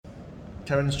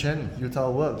Terence Chen,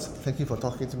 Utah Works. Thank you for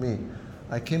talking to me.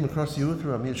 I came across you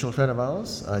through a mutual friend of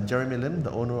ours, Jeremy Lim,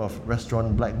 the owner of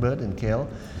restaurant Blackbird in KL.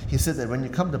 He said that when you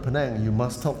come to Penang, you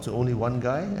must talk to only one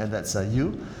guy, and that's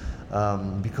you,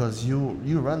 because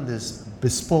you run this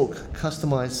bespoke,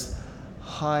 customized,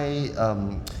 high,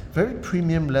 very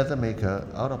premium leather maker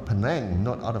out of Penang,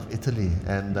 not out of Italy,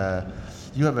 and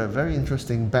you have a very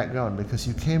interesting background because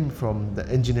you came from the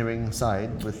engineering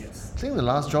side with, Yes. I think the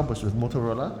last job was with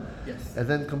Motorola, Yes. and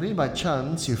then completely by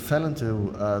chance you fell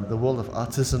into the world of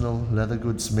artisanal leather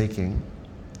goods making,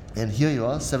 and here you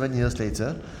are 7 years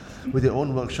later with your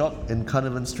own workshop in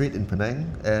Carnarvon Street in Penang,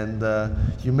 and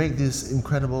you make these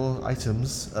incredible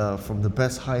items from the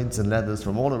best hides and leathers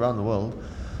from all around the world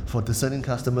for discerning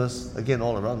customers, again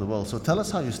all around the world. So tell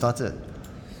us how you started.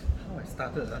 How I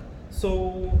started.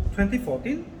 So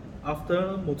 2014,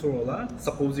 after Motorola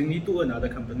supposedly to another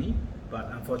company,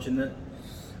 but unfortunate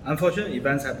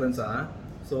events happens.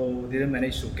 So didn't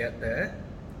manage to get there.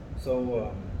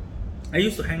 So I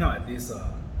used to hang out at this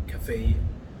cafe,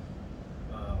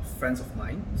 friends of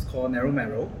mine. It's called Narrow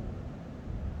Marrow,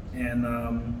 and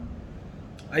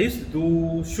I used to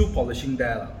do shoe polishing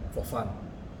there for fun.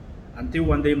 Until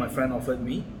one day my friend offered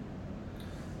me.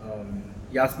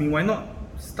 He asked me why not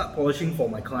start polishing for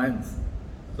my clients.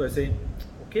 So I say,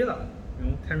 okay lah,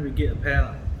 10 ringgit a pair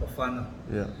lah, for fun lah.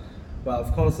 Yeah. But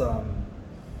of course,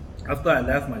 after I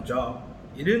left my job,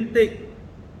 it didn't take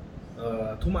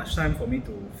too much time for me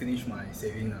to finish my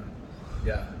saving lah.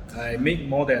 Yeah, I make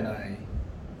more than I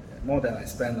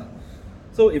spend lah.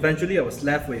 So eventually I was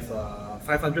left with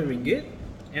 500 ringgit,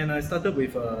 and I started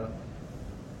with a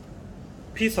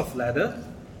piece of leather,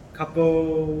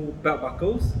 couple belt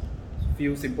buckles,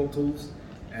 few simple tools,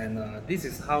 and this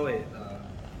is how it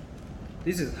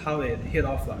hit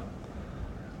off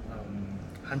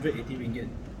 180 ringgit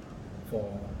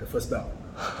for the first belt.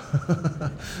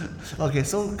 Okay,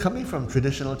 so coming from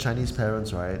traditional Chinese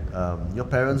parents, right? Your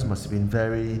parents must have been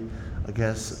very, I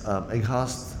guess,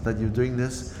 aghast that you're doing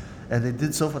this, and they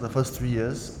did so for the first 3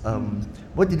 years.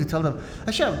 What did you tell them?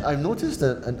 Actually, I've noticed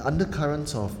an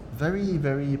undercurrent of very,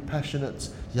 very passionate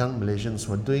young Malaysians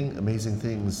who are doing amazing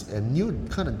things and new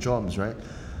kind of jobs, right?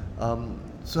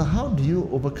 So how do you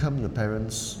overcome your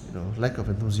parents' lack of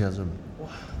enthusiasm? Wow,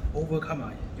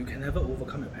 overcome you can never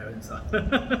overcome your parents.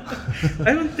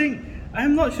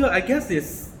 I'm not sure. I guess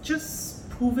it's just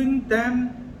proving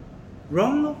them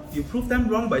wrong. You prove them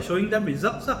wrong by showing them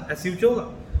results as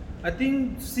usual. I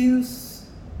think since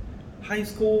high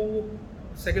school,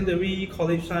 secondary,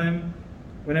 college time,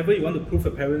 whenever you want to prove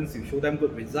your parents, you show them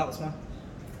good results.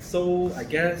 So I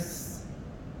guess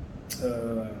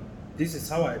this is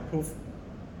how I prove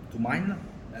to mine,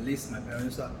 at least my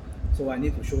parents. So I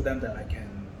need to show them that I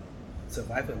can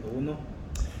survive alone.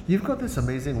 You've got this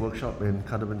amazing workshop in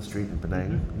Carnarvon Street in Penang.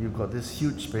 Mm-hmm. You've got this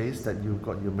huge space that you've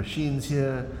got your machines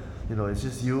here. It's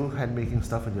just you hand making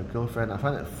stuff with your girlfriend. I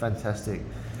find it fantastic.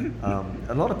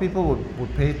 A lot of people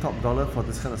would pay top dollar for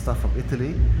this kind of stuff from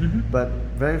Italy, but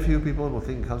very few people will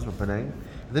think it comes from Penang.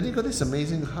 And then you've got this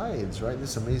amazing hides, right?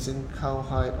 This amazing cow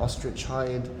hide, ostrich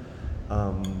hide,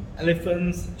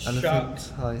 elephants,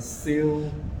 sharks, hide.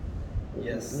 seal.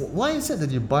 Yes. Why is it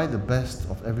that you buy the best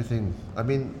of everything? I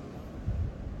mean,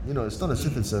 it's not as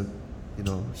if it's a,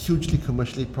 hugely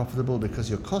commercially profitable because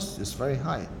your cost is very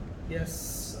high.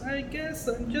 Yes, I guess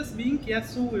I'm just being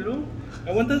kiasu,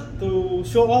 I wanted to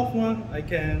show off. I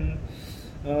can,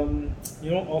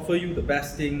 offer you the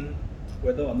best thing.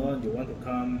 Whether or not you want to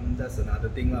come, that's another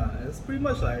thing. It's pretty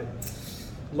much like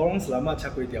long selamat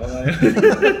char kway teow.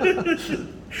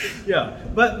 Yeah,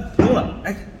 but no,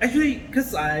 actually,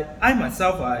 because I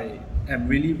myself, I am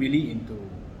really, really into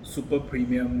super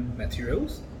premium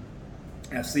materials.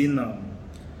 I've seen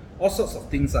all sorts of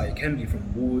things. It can be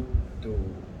from wood to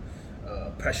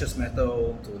precious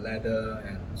metal to leather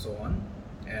and so on.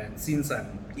 And since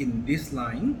I'm in this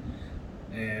line,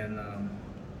 and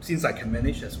since I can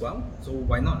manage as well, so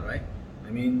why not, right?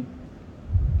 I mean,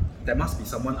 there must be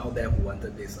someone out there who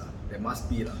wanted this. There must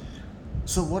be.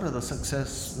 So what are the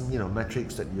success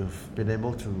metrics that you've been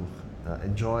able to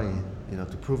enjoy,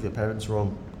 to prove your parents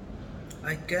wrong?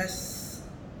 I guess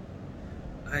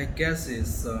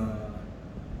it's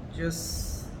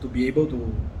just to be able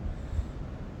to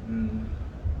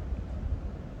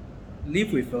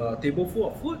live with a table full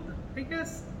of food.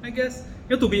 I guess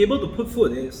to be able to put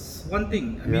food is one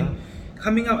thing. I mean,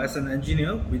 coming out as an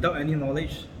engineer without any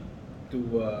knowledge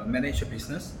to manage a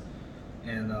business,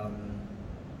 and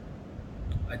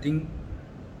I think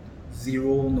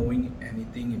zero knowing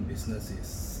anything in business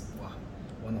is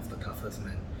one of the toughest,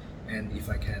 man. And if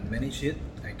I can manage it,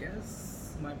 I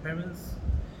guess my parents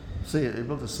So you're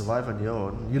able to survive on your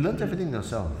own. You learned everything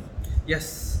yourself.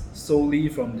 Yes, solely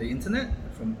from the internet,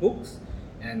 from books,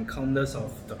 and countless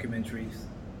of documentaries.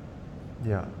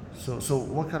 Yeah. So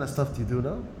what kind of stuff do you do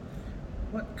now?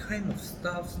 What kind of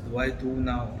stuff do I do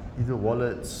now? You do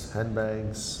wallets,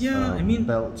 handbags, Yeah, I mean,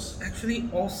 belts. actually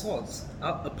all sorts.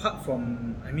 Apart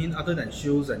from, I mean, other than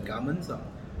shoes and garments,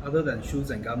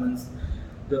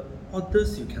 the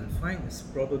oddest you can find is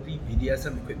probably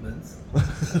BDSM equipment.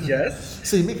 Yes.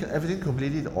 So you make everything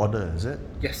completely to order, is it?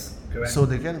 Yes, correct. So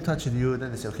they get in touch with you,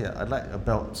 then they say, okay, I'd like a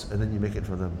belt, and then you make it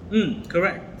for them.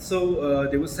 Correct. So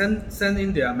they would send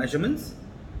in their measurements.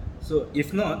 So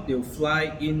if not, they'll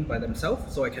fly in by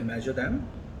themselves, so I can measure them.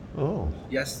 Oh.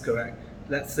 Yes, correct.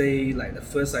 Let's say like the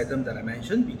first item that I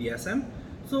mentioned, BDSM.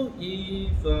 So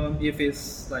if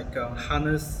it's like a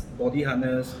harness, body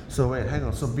harness. So wait, hang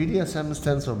on. So BDSM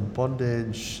stands for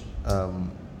bondage.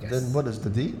 Yes. Then what is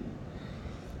the D?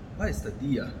 What is the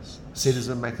D?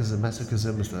 Sadism,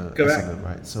 masochism is the Correct. S of it,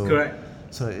 right? So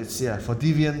Correct. So it's for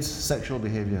deviant sexual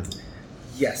behavior.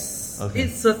 Yes. Okay.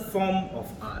 It's a form of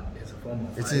art. It's a form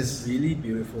of It art. is. It's really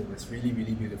beautiful. It's really,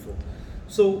 really beautiful.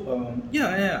 So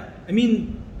yeah. I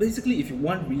mean, basically, if you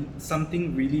want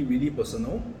something really, really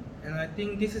personal, and I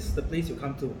think this is the place you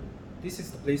come to. This is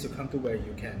the place you come to where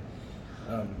you can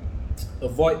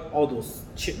avoid all those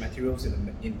cheap materials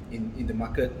in the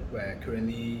market where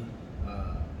currently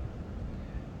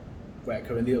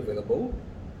available.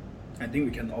 I think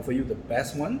we can offer you the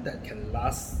best one that can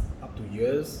last up to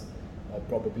years or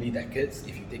probably decades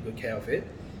if you take good care of it,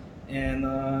 and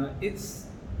it's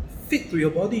fit to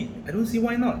your body. I don't see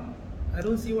why not.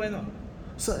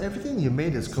 So everything you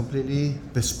made is completely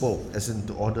bespoke, as in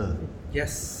to order.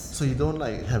 Yes. So you don't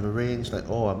like have a range like,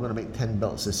 oh, I'm going to make 10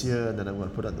 belts this year, and then I'm going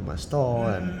to put it in my store.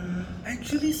 And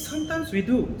Actually, sometimes we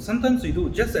do.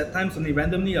 Just at times only,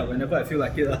 randomly, whenever I feel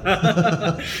like it.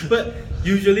 But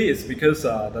usually it's because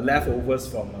the leftovers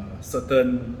from a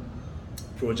certain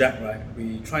project, right?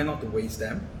 We try not to waste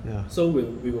them. Yeah. So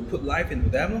we will put life into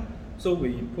them. So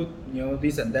we put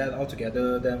this and that all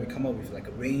together. Then we come up with like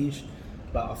a range.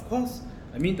 But of course,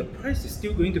 I mean the price is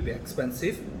still going to be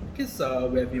expensive because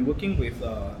we have been working with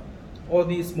all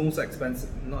these not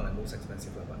the most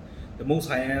expensive, but the most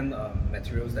high-end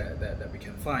materials that we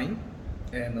can find,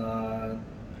 and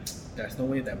there's no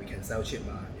way that we can sell cheap,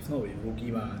 if not we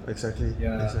rugi. exactly.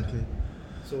 Yeah. Exactly.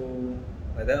 So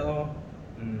like that all.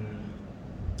 And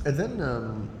then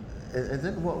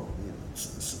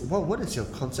what is your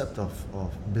concept of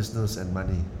business and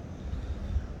money?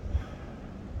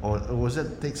 Or was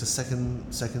it takes a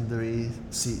secondary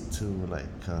seat to like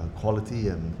quality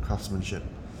and craftsmanship?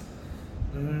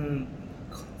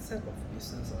 Concept of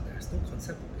business, there's no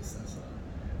concept of business.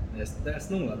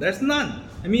 There's none.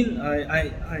 I mean,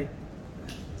 I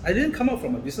didn't come out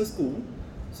from a business school,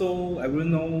 so I wouldn't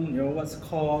know what's the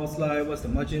cost like, what's the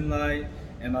margin like,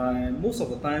 and most of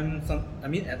the time,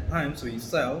 at times we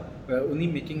sell, we're only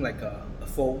making like a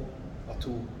fold or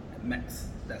two at max.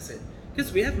 That's it.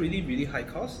 Because we have really, really high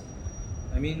costs.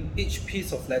 I mean, each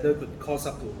piece of leather could cost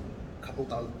up to couple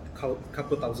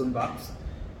thousand bucks.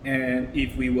 And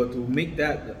if we were to make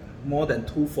that more than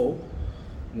twofold,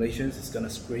 Malaysians is gonna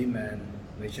scream, man.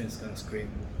 Malaysians is gonna scream.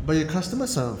 But your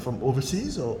customers are from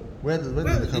overseas, or where do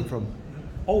they come from?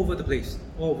 All over the place.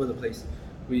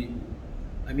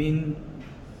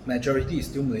 Majority is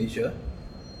still Malaysia.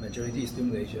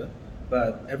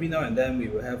 But every now and then we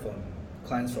will have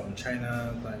clients from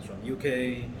China, clients from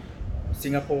UK,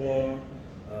 Singapore,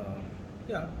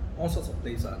 all sorts of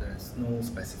places. There's no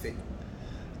specific.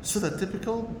 So the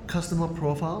typical customer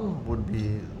profile would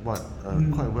be what?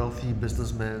 Quite wealthy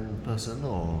businessman person,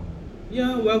 or?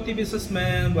 Yeah, wealthy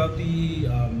businessman, wealthy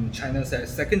China's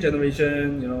second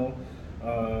generation,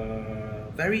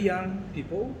 very young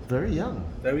people. Very young.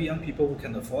 Very young people who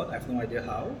can afford. I have no idea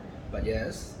how, but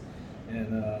yes.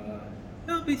 And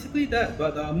basically that.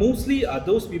 But mostly are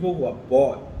those people who are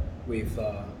bored with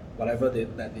whatever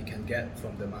that they can get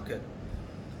from the market.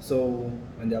 So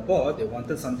when they're bored, they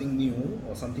wanted something new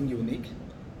or something unique.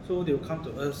 So they'll come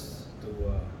to us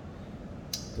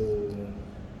to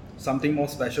something more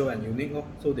special and unique.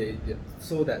 So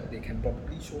that they can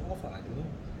probably show off. I don't know.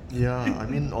 Yeah, I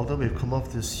mean, although we've come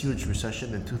off this huge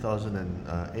recession in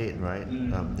 2008, right?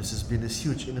 This has been this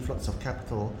huge influx of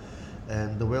capital,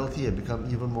 and the wealthy have become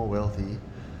even more wealthy.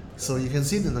 So you can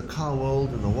see it in the car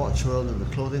world, in the watch world, in the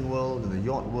clothing world, in the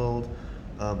yacht world.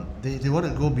 They want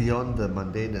to go beyond the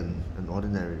mundane and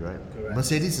ordinary, right? Correct.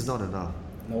 Mercedes is not enough.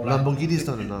 No, Lamborghini is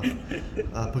not enough.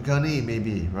 Pagani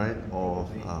maybe, right? Or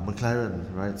McLaren,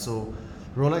 right? So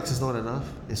Rolex is not enough,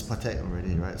 it's Patek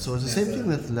already, right? So it's the same thing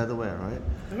with leatherware, right?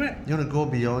 Correct. You want to go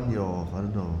beyond your, I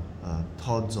don't know,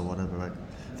 Tod's or whatever, right?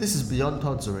 This is beyond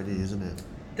Tod's already, isn't it?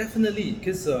 Definitely,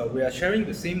 because we are sharing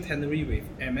the same tannery with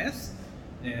MS,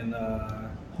 and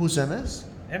Who's MS?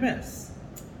 MS.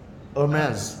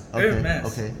 Hermes. Hermes.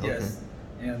 Okay. Yes.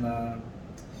 And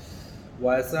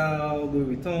YSL,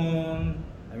 Louis Vuitton,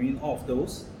 I mean all of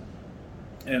those.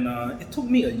 And it took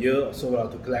me a year or so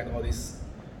to collect all these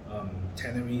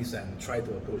tanneries and try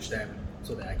to approach them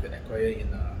so that I could acquire in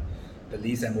the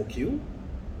least MOQ.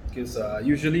 Because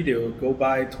usually they will go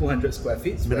by 200 square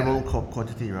feet. Minimum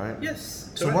quantity, right?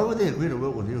 Yes. So why would they agree to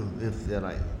work with you if they're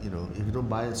like, if you don't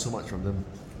buy so much from them?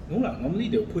 No, normally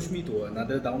they'll push me to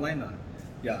another downline.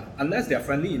 Yeah, unless they're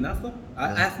friendly enough.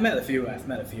 I've met a few.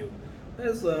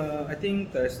 There's, I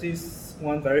think there's this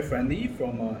one very friendly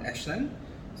from Ashland.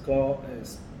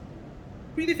 It's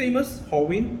pretty famous,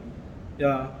 Horwin.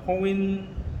 Yeah, Horwin.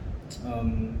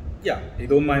 Yeah, they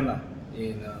don't mind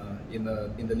in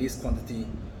the least quantity.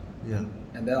 Yeah.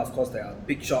 And then of course there are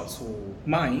big shots who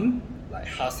mind, like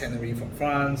Haas Tannery from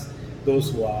France.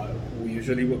 Those who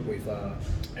usually work with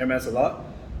Hermes a lot,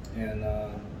 and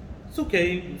it's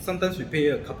okay. Sometimes we pay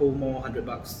a couple more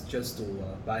 $100 just to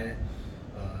buy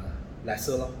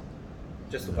lesser,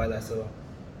 just to buy lesser.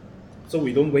 So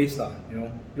we don't waste,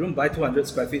 you don't buy 200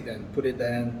 square feet and put it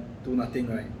there and do nothing,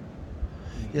 right?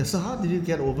 Yeah. So how did you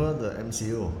get over the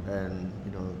MCO and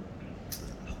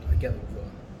How do I get over?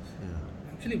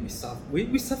 Yeah. Actually,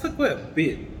 we suffered quite a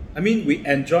bit. I mean, we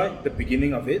enjoyed the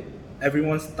beginning of it.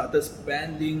 Everyone started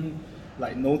spending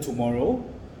like no tomorrow.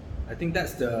 I think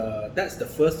that's the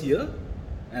first year,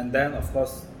 and then of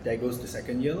course there goes the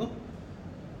second year.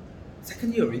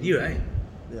 Second year already, right?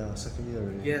 Yeah, second year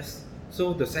already. Yes.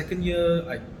 So the second year,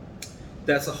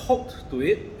 there's a halt to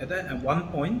it. And then at one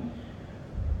point,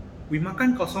 we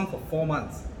makan kosong for 4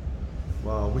 months.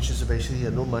 Wow, which is basically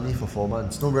no money for 4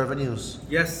 months, no revenues.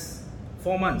 Yes,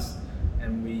 4 months,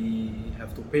 and we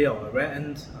have to pay our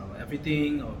rent, our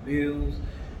everything, our bills,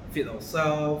 feed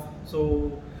ourselves.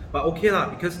 So, but okay lah,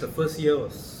 because the first year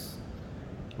was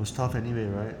It was tough anyway,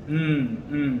 right?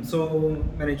 so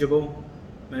manageable.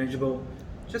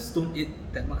 Just don't eat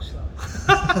that much lah.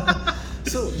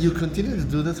 So you continue to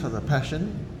do this for the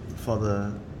passion, for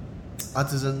the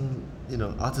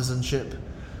artisanship.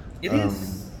 It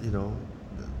is.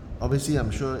 Obviously,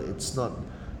 I'm sure it's not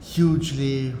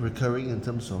hugely recurring in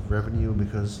terms of revenue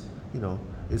because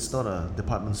it's not a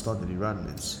department store that you run.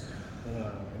 It's.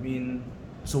 I mean.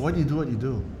 So why do you do what you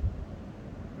do?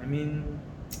 I mean,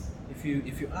 if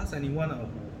you ask anyone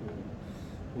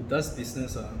who does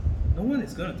business, no one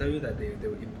is going to tell you that they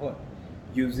will import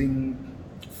using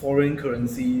foreign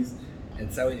currencies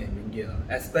and sell it in ringgit,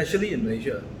 especially in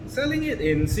Malaysia. Selling it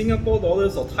in Singapore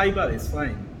dollars or Thai baht is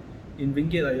fine. In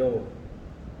ringgit,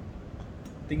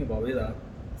 think about it,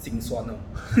 心酸.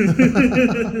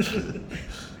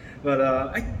 But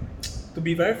to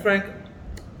be very frank,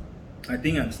 I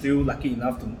think I'm still lucky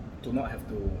enough to not have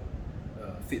to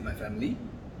feed my family,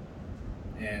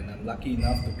 and I'm lucky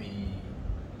enough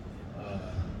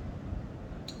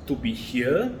to be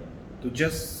here, to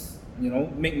just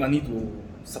make money to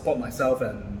support myself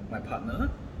and my partner,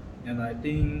 and I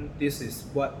think this is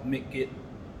what make it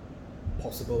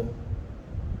possible,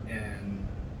 and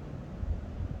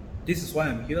this is why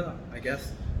I'm here, I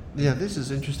guess. Yeah, this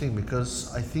is interesting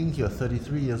because I think you're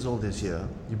 33 years old this year.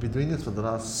 You've been doing this for the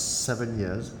last 7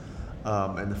 years,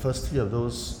 and the first 3 of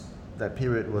that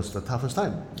period was the toughest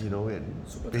time.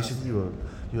 And basically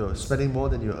you're spending more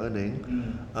than you're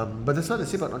earning. But that's what they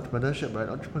say about entrepreneurship, right?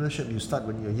 Entrepreneurship, you start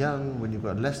when you're young, when you've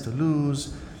got less to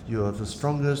lose, you're the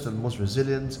strongest and most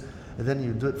resilient, and then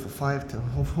you do it for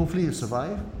hopefully you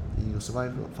survive. You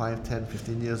survive 5, 10,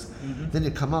 15 years. Then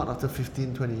you come out after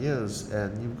 15, 20 years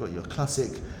and you've got your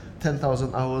classic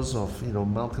 10,000 hours of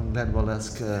Malcolm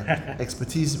Gladwell-esque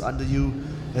expertise under you,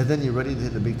 and then you're ready to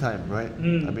hit the big time, right?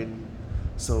 I mean,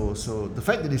 so the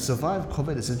fact that you survived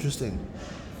COVID is interesting.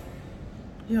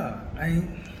 Yeah, I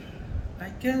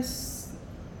guess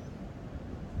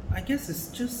it's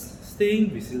just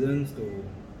staying resilient to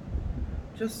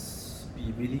just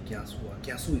be really kiasu.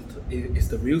 Kiasu is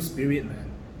the real spirit,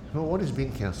 man. Well, what is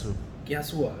being kiasu?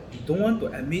 Kiasu, you don't want to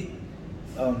admit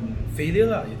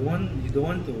failure, you don't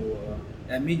want to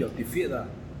admit your defeat.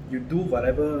 You do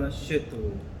whatever shit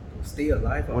to stay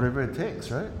alive. Whatever it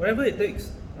takes, right? Whatever it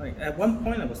takes. Like at one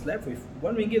point I was left with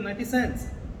 1 ringgit 90 cents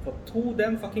for 2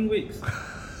 damn fucking weeks.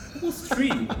 Almost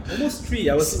three.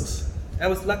 I was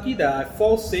lucky that I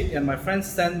fall sick and my friends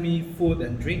sent me food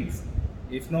and drinks.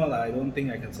 If not, I don't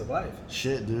think I can survive.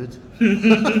 Shit, dude.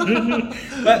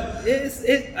 But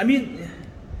I mean,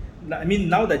 I mean,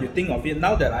 now that you think of it,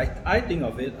 now that I think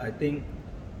of it, I think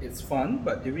it's fun.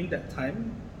 But during that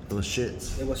time, It was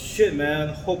shit. it was shit, man.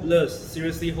 Hopeless.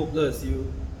 Seriously hopeless.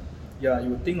 You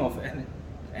would think of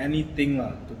anything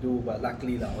to do. But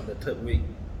luckily, on the third week,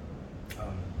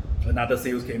 another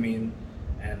sales came in,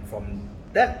 and from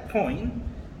that point,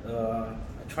 I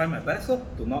try my best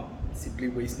to not simply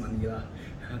waste money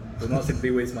do not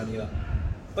simply waste money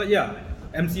But yeah,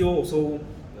 MCO also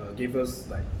gave us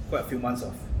like quite a few months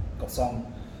of kosong,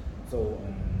 so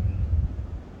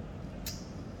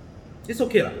it's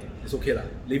okay It's okay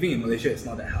Living in Malaysia is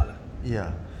not that hard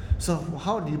Yeah. So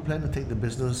how do you plan to take the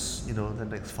business, the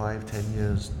next 5-10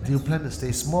 years? Do you plan to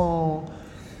stay small?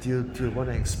 Do you want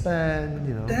to expand?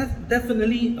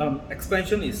 Definitely,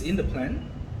 expansion is in the plan.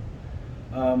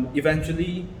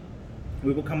 Eventually,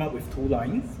 we will come up with 2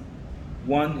 lines.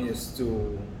 One is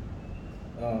to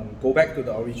go back to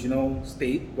the original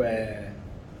state where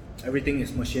everything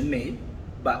is machine made,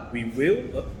 but we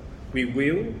will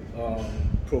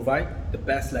provide the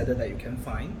best leather that you can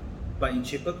find, but in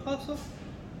cheaper cost,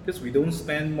 because we don't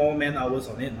spend more man hours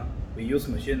on it. We use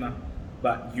machine,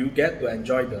 but you get to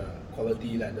enjoy the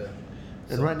quality leather.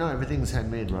 And right now everything is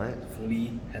handmade, right?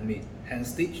 Fully handmade, hand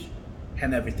stitched,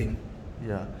 hand everything.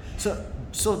 Yeah. So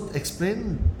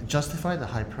justify the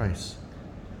high price.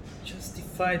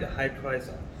 Justify the high price.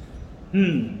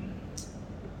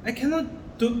 I cannot.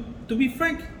 To be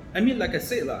frank, I mean, like I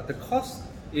said, the cost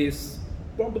is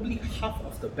probably half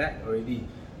of the bag already.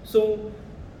 So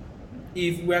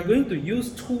if we are going to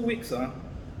use 2 weeks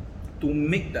to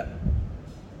make that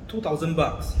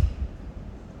 $2,000,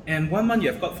 and 1 month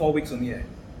you have got 4 weeks only.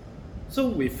 So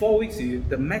with 4 weeks,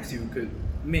 the max you could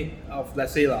make of,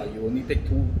 let's say you only take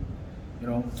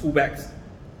 2 bags,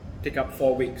 take up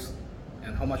 4 weeks,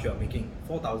 and how much you are making?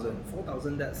 4,000.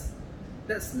 4,000.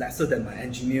 That's lesser than my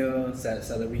engineer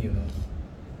salary.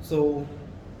 So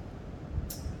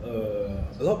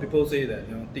a lot of people say that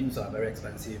things are very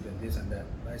expensive and this and that,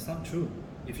 but it's not true.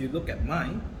 If you look at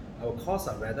mine, our costs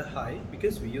are rather high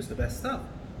because we use the best stuff,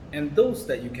 and those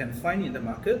that you can find in the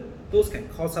market, those can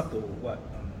cost up to what,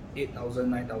 8,000,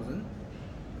 9,000.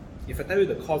 If I tell you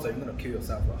the cost, you're gonna kill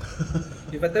yourself.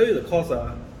 If I tell you the cost,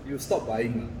 you stop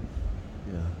buying.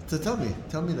 Yeah. So tell me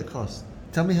the cost.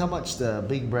 Tell me how much the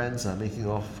big brands are making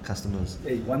off customers.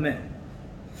 Hey, one man.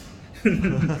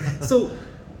 So,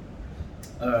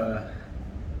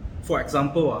 for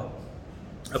example,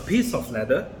 a piece of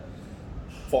leather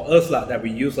for us that we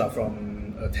use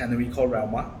from a tannery called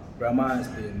Relma. Relma has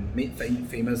been made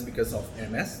famous because of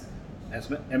MS.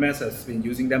 MS has been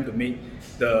using them to make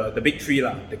the big three,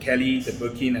 the Kelly, the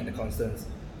Birkin, and the Constance.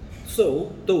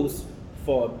 So those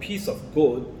for a piece of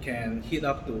gold can hit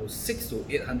up to 600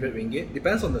 to 800 ringgit.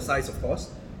 Depends on the size, of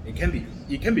course. It can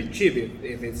be cheap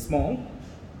if it's small.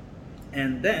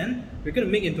 And then we're gonna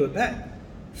make into a bag.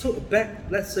 So a bag,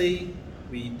 let's say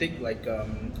we take like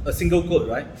a single gold,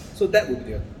 right? So that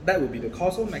would be the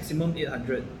cost of maximum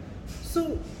 800.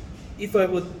 So if I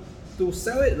were to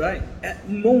sell it, right, at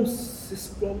most it's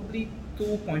probably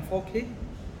 2.4k.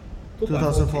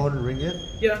 2,400 ringgit.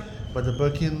 Yeah. But the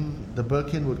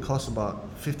Birkin would cost about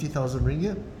 50,000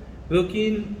 ringgit.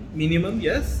 Birkin minimum,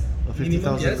 yes. Or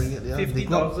 50,000 yes. ringgit, yeah.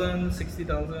 50,000,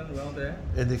 60,000, around there.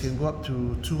 And they can go up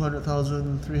to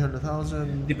 200,000,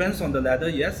 300,000. Depends on the leather,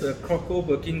 yes. A Croco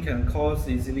Birkin can cost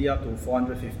easily up to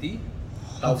 450,000.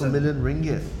 $500,000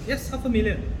 ringgit. Yes,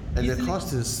 $500,000. And easily. the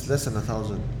cost is less than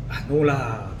 1,000. No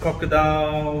lah,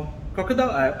 crocodile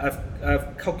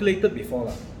I've calculated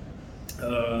before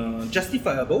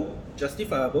justifiable,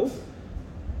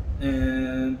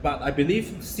 and but I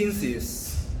believe since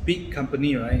it's big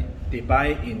company, right, they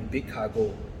buy in big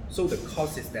cargo, so the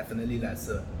cost is definitely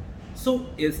lesser. So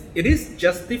it is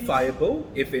justifiable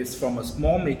if it's from a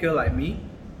small maker like me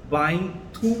buying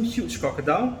 2 huge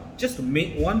crocodile just to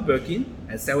make 1 Birkin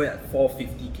and sell it at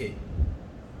 450k.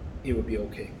 It will be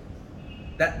okay.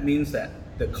 That means that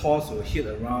the cost will hit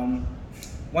around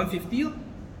 150.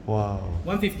 Wow.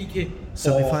 150k.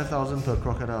 75,000 per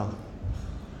crocodile.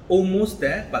 Almost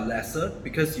there, but lesser,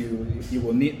 because you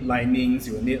will need linings,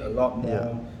 you will need a lot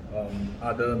more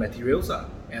other materials,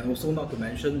 and also not to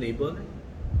mention labor.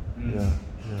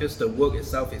 Because the work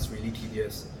itself is really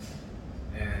tedious,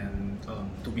 and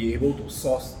to be able to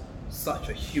source such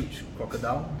a huge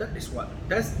crocodile, that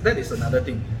is another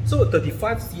thing. So a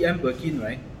 35 cm Birkin,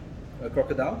 right, a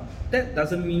crocodile, that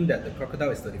doesn't mean that the crocodile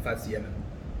is 35 cm.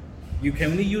 You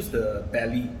can only use the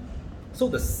belly, so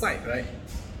the side, right,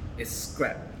 is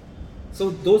scrap. So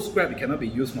those scrap cannot be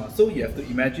used more. So you have to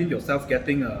imagine yourself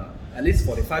getting at least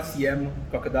 45 cm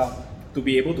crocodile, to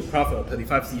be able to craft a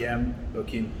 35 cm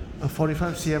Birkin. A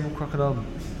 45 cm crocodile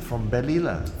from belly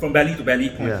lah. From belly to belly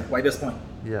point, Yeah. widest point.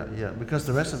 Yeah, yeah. Because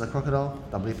the rest of the crocodile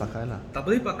tak boleh pakai lah. Tak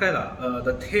boleh pakai lah.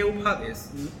 The tail part is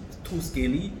too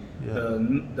scaly. Yeah.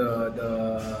 The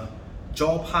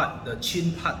jaw part, the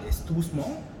chin part is too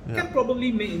small. Yeah. Can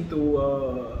probably made into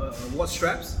watch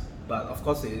straps, but of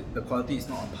course the quality is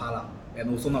not on par lah. And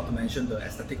also not to mention the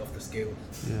aesthetic of the scale.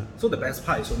 Yeah. So the best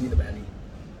part is only the belly.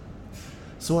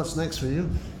 So what's next for you?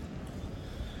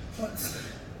 What's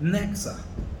next? I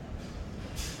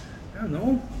don't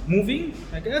know. Moving,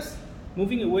 I guess.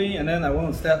 Moving away, and then I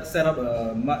want to set up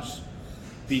a much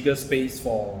bigger space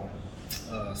for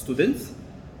students.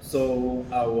 So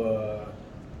our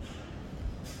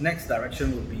next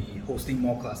direction would be hosting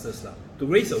more classes lah, to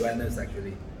raise awareness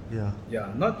actually. Yeah.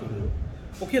 Yeah, not to.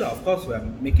 Okay lah, of course we're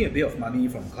making a bit of money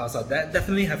from class lah. That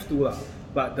definitely have to lah.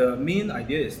 But the main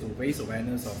idea is to raise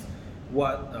awareness of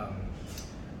what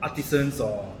artisans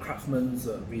or craftsmen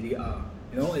really are.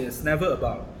 You know, it's never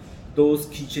about those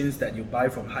keychains that you buy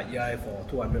from Hat Yai for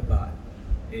 200 baht.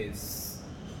 It's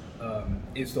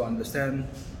to understand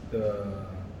the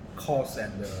cost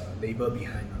and the labor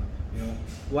behind. You know,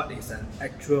 what is an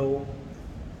actual,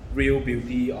 real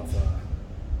beauty of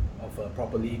a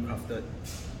properly crafted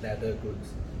leather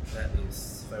goods. That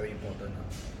is very important.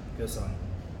 Because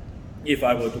if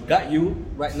I were to guide you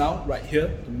right now, right here,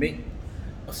 to make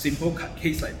a simple cut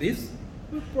case like this,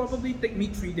 it would probably take me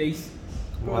 3 days.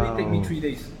 Take me 3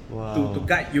 days to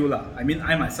guide you lah. I mean,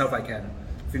 I myself I can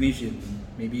finish in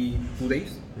maybe 2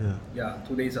 days. Yeah,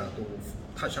 2 days to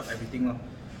touch up everything lah.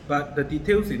 But the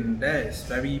details in there is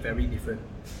very, very different.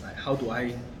 Like how do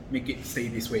I make it stay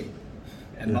this way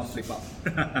and not flip up?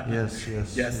 Yes.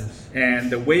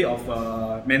 And the way of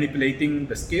manipulating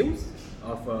the scales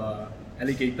of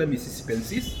alligator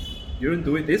Mississippiensis, you don't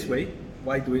do it this way.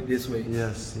 Why do it this way?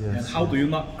 Yes. And how do you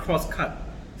not cross-cut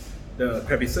the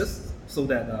crevices so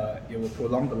that it will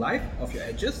prolong the life of your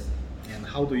edges? And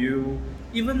how do you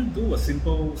even do a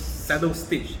simple saddle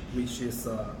stitch, which is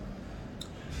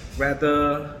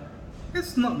rather,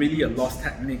 it's not really a lost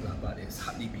technique, but it's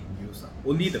hardly being used.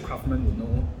 Only the craftsman will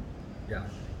know. Yeah.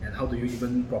 And how do you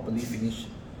even properly finish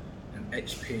an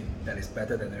edge paint that is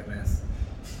better than MS?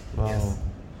 Wow. Yes.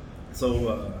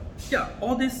 So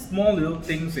all these small little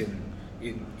things in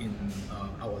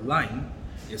our line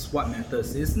is what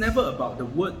matters. It's never about the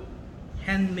word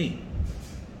handmade.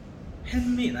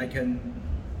 Handmade, like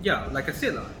I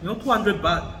said, 200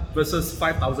 baht versus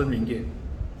 5,000 ringgit.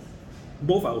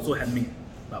 Both are also handmade,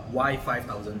 but why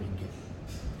 5,000 ringgit?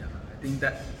 Yeah, I think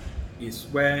that is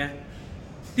where,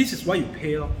 this is why you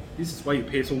pay. This is why you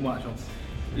pay so much.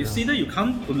 It's either you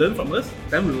come to learn from us,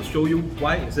 then we will show you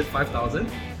why is it 5,000,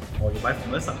 or you buy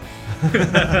from us.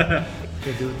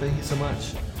 Okay, dude, thank you so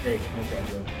much. Hey, no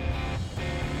problem.